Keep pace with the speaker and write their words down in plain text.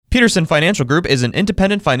Peterson Financial Group is an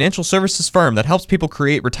independent financial services firm that helps people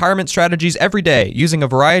create retirement strategies every day using a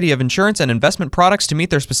variety of insurance and investment products to meet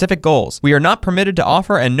their specific goals. We are not permitted to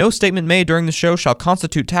offer, and no statement made during the show shall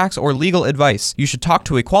constitute tax or legal advice. You should talk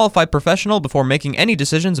to a qualified professional before making any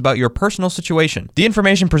decisions about your personal situation. The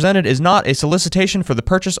information presented is not a solicitation for the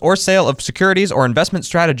purchase or sale of securities or investment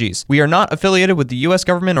strategies. We are not affiliated with the U.S.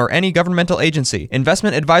 government or any governmental agency.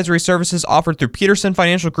 Investment advisory services offered through Peterson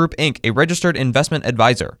Financial Group, Inc., a registered investment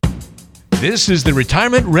advisor. This is the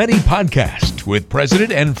Retirement Ready Podcast with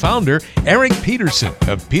President and Founder Eric Peterson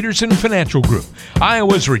of Peterson Financial Group,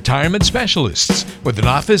 Iowa's retirement specialists with an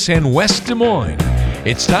office in West Des Moines.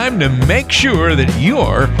 It's time to make sure that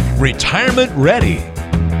you're retirement ready.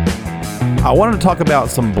 I wanted to talk about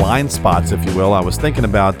some blind spots, if you will. I was thinking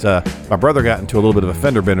about my brother got into a little bit of a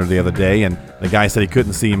fender bender the other day, and the guy said he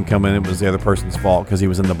couldn't see him coming. It was the other person's fault because he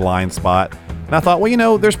was in the blind spot. And I thought,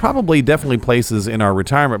 well, there's probably definitely places in our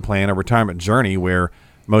retirement plan, our retirement journey, where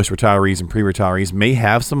most retirees and pre-retirees may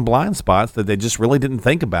have some blind spots that they just really didn't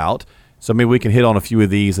think about. So maybe we can hit on a few of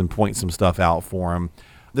these and point some stuff out for them.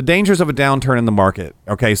 The dangers of a downturn in the market.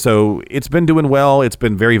 Okay, so it's been doing well. It's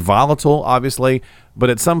been very volatile, obviously, but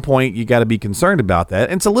at some point you got to be concerned about that.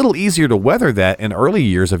 And it's a little easier to weather that in early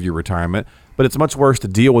years of your retirement, but it's much worse to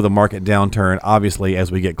deal with a market downturn, obviously, as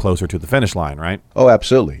we get closer to the finish line, right? Oh,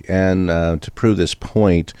 absolutely. And to prove this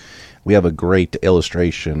point, we have a great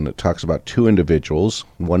illustration that talks about two individuals,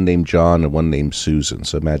 one named John and one named Susan.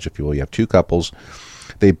 So imagine, if you will, you have two couples.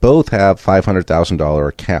 They both have $500,000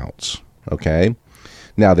 accounts, okay?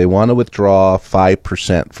 Now, they want to withdraw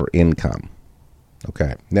 5% for income.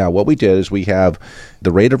 Okay. Now, what we did is we have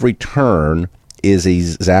the rate of return is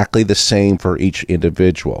exactly the same for each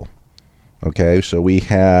individual. Okay. So we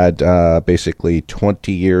had basically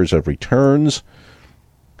 20 years of returns,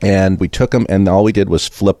 and we took them, and all we did was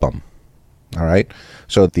flip them. All right.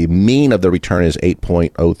 So the mean of the return is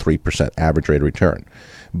 8.03% average rate of return.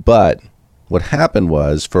 But what happened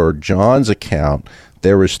was, for John's account,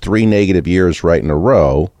 there was 3 negative years right in a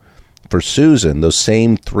row. For Susan, those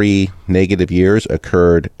same 3 negative years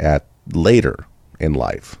occurred at later in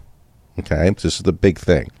life. Okay, this is the big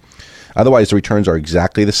thing. Otherwise, the returns are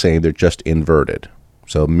exactly the same. They're just inverted.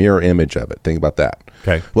 So mirror image of it. Think about that.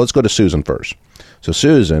 Okay. Well, let's go to Susan first. So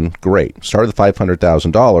Susan, great, started with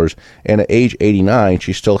 $500,000, and at age 89,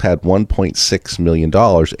 she still had $1.6 million,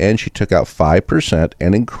 and she took out 5%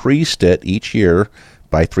 and increased it each year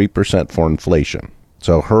by 3% for inflation.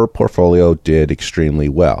 So her portfolio did extremely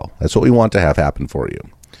well. That's what we want to have happen for you.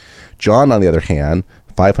 John, on the other hand,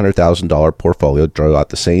 $500,000 portfolio, drew out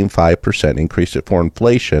the same 5%, increased it for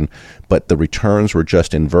inflation, but the returns were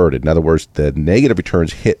just inverted. In other words, the negative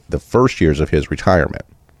returns hit the first years of his retirement.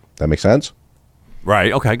 That make sense?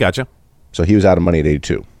 Right. Okay. Gotcha. So he was out of money at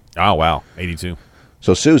 82. Oh, wow. 82.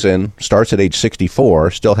 So Susan starts at age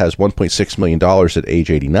 64, still has $1.6 million at age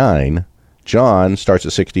 89. John starts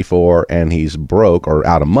at 64, and he's broke or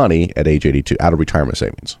out of money at age 82, out of retirement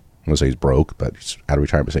savings. I'm going to say he's broke, but he's out of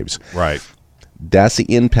retirement savings. Right. That's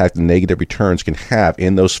the impact the negative returns can have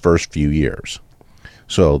in those first few years.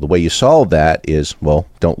 So the way you solve that is, well,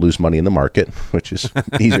 don't lose money in the market, which is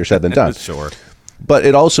easier said than done. Sure. But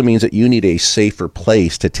it also means that you need a safer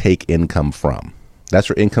place to take income from. That's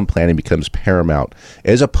where income planning becomes paramount,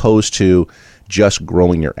 as opposed to just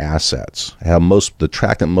growing your assets. The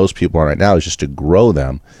track that most people are on right now is just to grow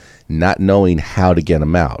them, not knowing how to get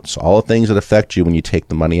them out. So all the things that affect you when you take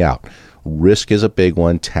the money out. Risk is a big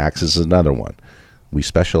one. Taxes is another one. We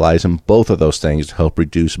specialize in both of those things to help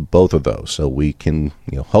reduce both of those, so we can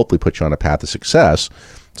hopefully put you on a path of success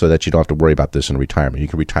so that you don't have to worry about this in retirement. You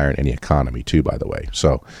can retire in any economy too, by the way.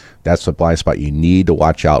 So that's the blind spot you need to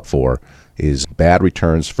watch out for, is bad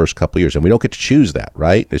returns first couple of years. And we don't get to choose that,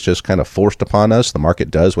 right? It's just kind of forced upon us. The market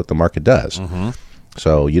does what the market does. Mm-hmm.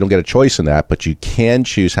 So you don't get a choice in that, but you can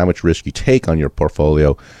choose how much risk you take on your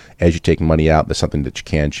portfolio as you take money out. That's something that you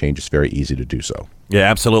can change. It's very easy to do so. Yeah,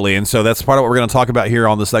 absolutely. And so that's part of what we're going to talk about here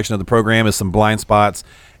on this section of the program, is some blind spots,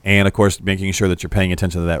 and of course making sure that you're paying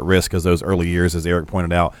attention to that risk, because those early years, as Eric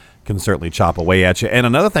pointed out, can certainly chop away at you. And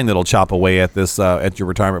another thing that'll chop away at this at your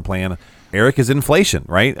retirement plan, Eric, is inflation,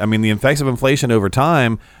 right? I mean, the effects of inflation over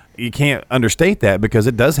time, you can't understate that, because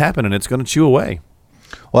it does happen and it's going to chew away.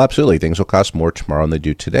 Well, absolutely. Things will cost more tomorrow than they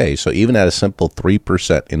do today. So even at a simple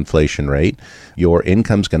 3% inflation rate, your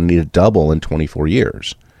income's going to need to double in 24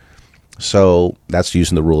 years. So that's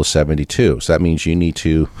using the rule of 72. So that means you need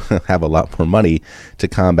to have a lot more money to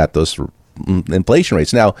combat those inflation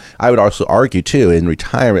rates. Now, I would also argue, too, in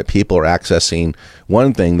retirement, people are accessing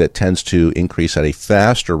one thing that tends to increase at a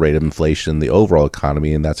faster rate of inflation in the overall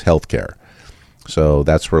economy, and that's healthcare. So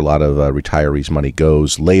that's where a lot of retirees' money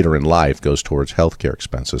goes later in life, goes towards healthcare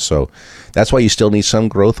expenses. So that's why you still need some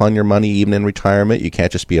growth on your money, even in retirement. You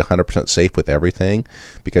can't just be 100% safe with everything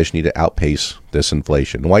because you need to outpace this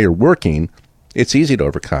inflation. And while you're working, it's easy to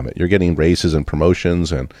overcome it. You're getting raises and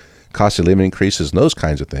promotions and cost of living increases and those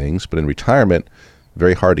kinds of things. But in retirement,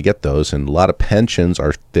 very hard to get those. And a lot of pensions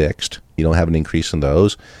are fixed. You don't have an increase in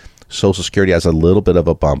those. Social Security has a little bit of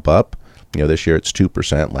a bump up. This year it's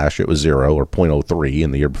 2%. Last year it was 0 or 0.03,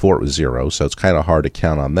 and the year before it was 0. So it's kind of hard to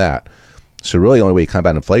count on that. So really the only way you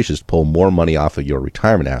combat inflation is to pull more money off of your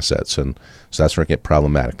retirement assets. And so that's where it can get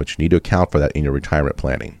problematic. But you need to account for that in your retirement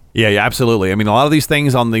planning. Yeah, absolutely. I mean, a lot of these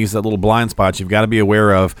things on these little blind spots you've got to be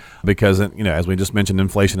aware of because, as we just mentioned,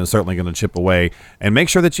 inflation is certainly going to chip away. And make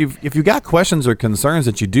sure that if you've got questions or concerns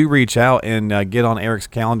that you do reach out and get on Eric's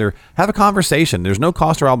calendar, have a conversation. There's no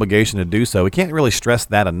cost or obligation to do so. We can't really stress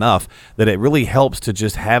that enough, that it really helps to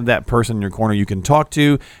just have that person in your corner you can talk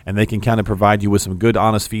to, and they can kind of provide you with some good,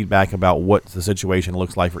 honest feedback about what the situation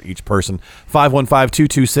looks like for each person.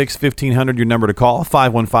 515-226-1500, your number to call,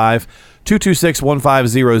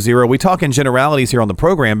 515-226-1500. We talk in generalities here on the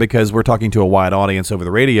program because we're talking to a wide audience over the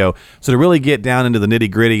radio. So to really get down into the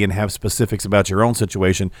nitty-gritty and have specifics about your own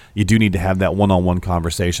situation, you do need to have that one-on-one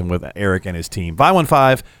conversation with Eric and his team.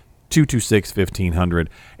 515-226-1500.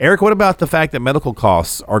 Eric, what about the fact that medical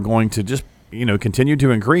costs are going to just, continue to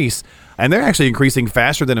increase, and they're actually increasing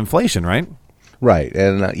faster than inflation, right? Right,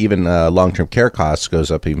 and even long-term care costs goes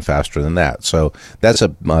up even faster than that. So that's a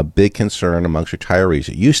big concern amongst retirees.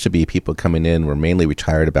 It used to be people coming in were mainly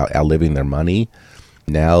retired about outliving their money.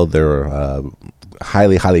 Now they're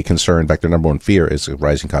highly, highly concerned. In fact, their number one fear is the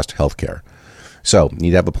rising cost of health care. So you need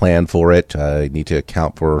to have a plan for it. You need to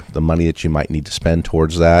account for the money that you might need to spend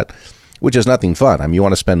towards that, which is nothing fun. I mean, you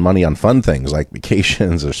want to spend money on fun things like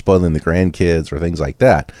vacations or spoiling the grandkids or things like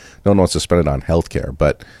that. No one wants to spend it on healthcare,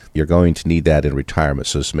 but you're going to need that in retirement.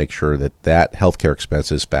 So just make sure that that healthcare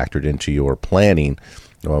expense is factored into your planning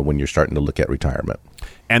when you're starting to look at retirement.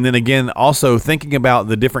 And then again, also thinking about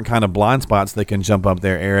the different kind of blind spots that can jump up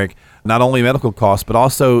there, Eric, not only medical costs, but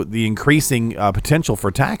also the increasing potential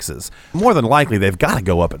for taxes. More than likely, they've got to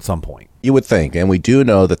go up at some point. You would think, and we do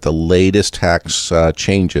know that the latest tax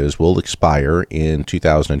changes will expire in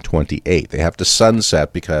 2028. They have to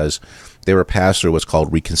sunset because they were passed through what's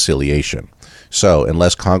called reconciliation. So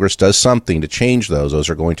unless Congress does something to change those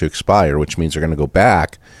are going to expire, which means they're going to go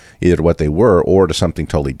back either to what they were or to something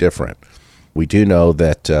totally different. We do know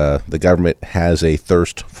that the government has a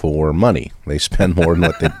thirst for money. They spend more than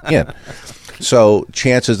what they get. So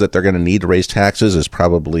chances that they're going to need to raise taxes is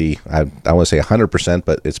probably, I want to say 100%,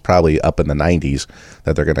 but it's probably up in the 90s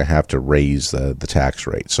that they're going to have to raise the tax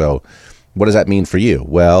rate. So what does that mean for you?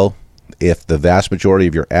 Well, if the vast majority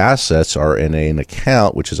of your assets are in an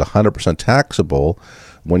account which is 100% taxable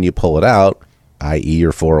when you pull it out, i.e.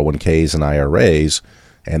 your 401ks and IRAs,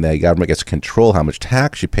 and the government gets to control how much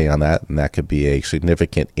tax you pay on that, and that could be a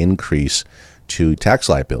significant increase to tax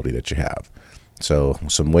liability that you have. So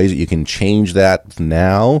some ways that you can change that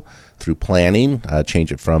now through planning,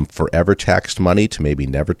 change it from forever taxed money to maybe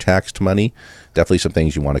never taxed money. Definitely some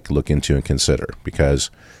things you want to look into and consider,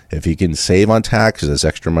 because if you can save on taxes, that's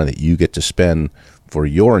extra money that you get to spend for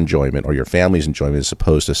your enjoyment or your family's enjoyment as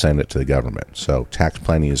opposed to sending it to the government. So tax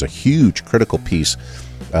planning is a huge, critical piece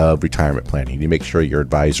of retirement planning. You need to make sure your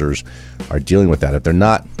advisors are dealing with that. If they're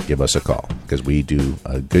not, give us a call, because we do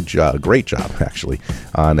a great job actually,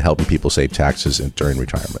 on helping people save taxes during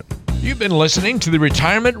retirement. You've been listening to the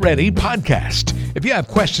Retirement Ready podcast. If you have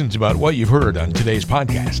questions about what you've heard on today's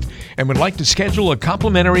podcast and would like to schedule a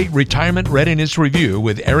complimentary retirement readiness review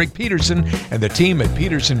with Eric Peterson and the team at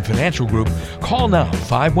Peterson Financial Group, call now.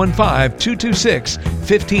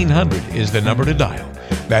 515-226-1500 is the number to dial.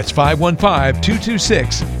 That's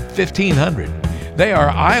 515-226-1500. They are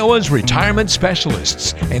Iowa's retirement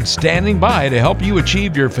specialists and standing by to help you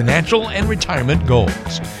achieve your financial and retirement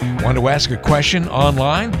goals. Want to ask a question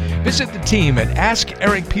online? Visit the team at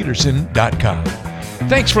AskEricPeterson.com.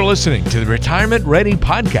 Thanks for listening to the Retirement Ready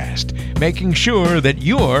podcast, making sure that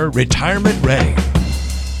you're retirement ready.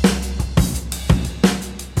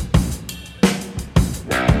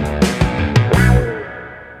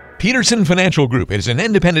 Peterson Financial Group is an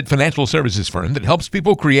independent financial services firm that helps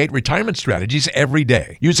people create retirement strategies every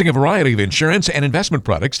day, using a variety of insurance and investment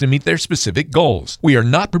products to meet their specific goals. We are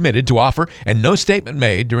not permitted to offer, and no statement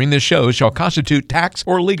made during this show shall constitute tax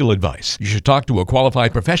or legal advice. You should talk to a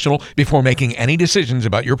qualified professional before making any decisions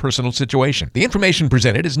about your personal situation. The information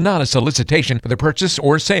presented is not a solicitation for the purchase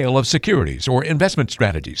or sale of securities or investment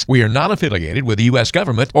strategies. We are not affiliated with the U.S.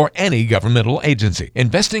 government or any governmental agency.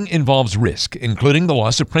 Investing involves risk, including the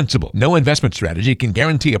loss of principal principal. No investment strategy can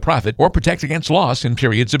guarantee a profit or protect against loss in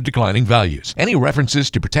periods of declining values. Any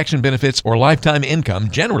references to protection benefits or lifetime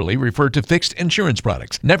income generally refer to fixed insurance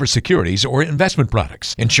products, never securities or investment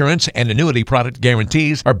products. Insurance and annuity product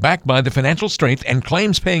guarantees are backed by the financial strength and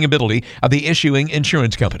claims-paying ability of the issuing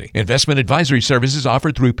insurance company. Investment advisory services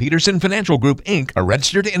offered through Peterson Financial Group, Inc., a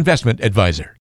registered investment advisor.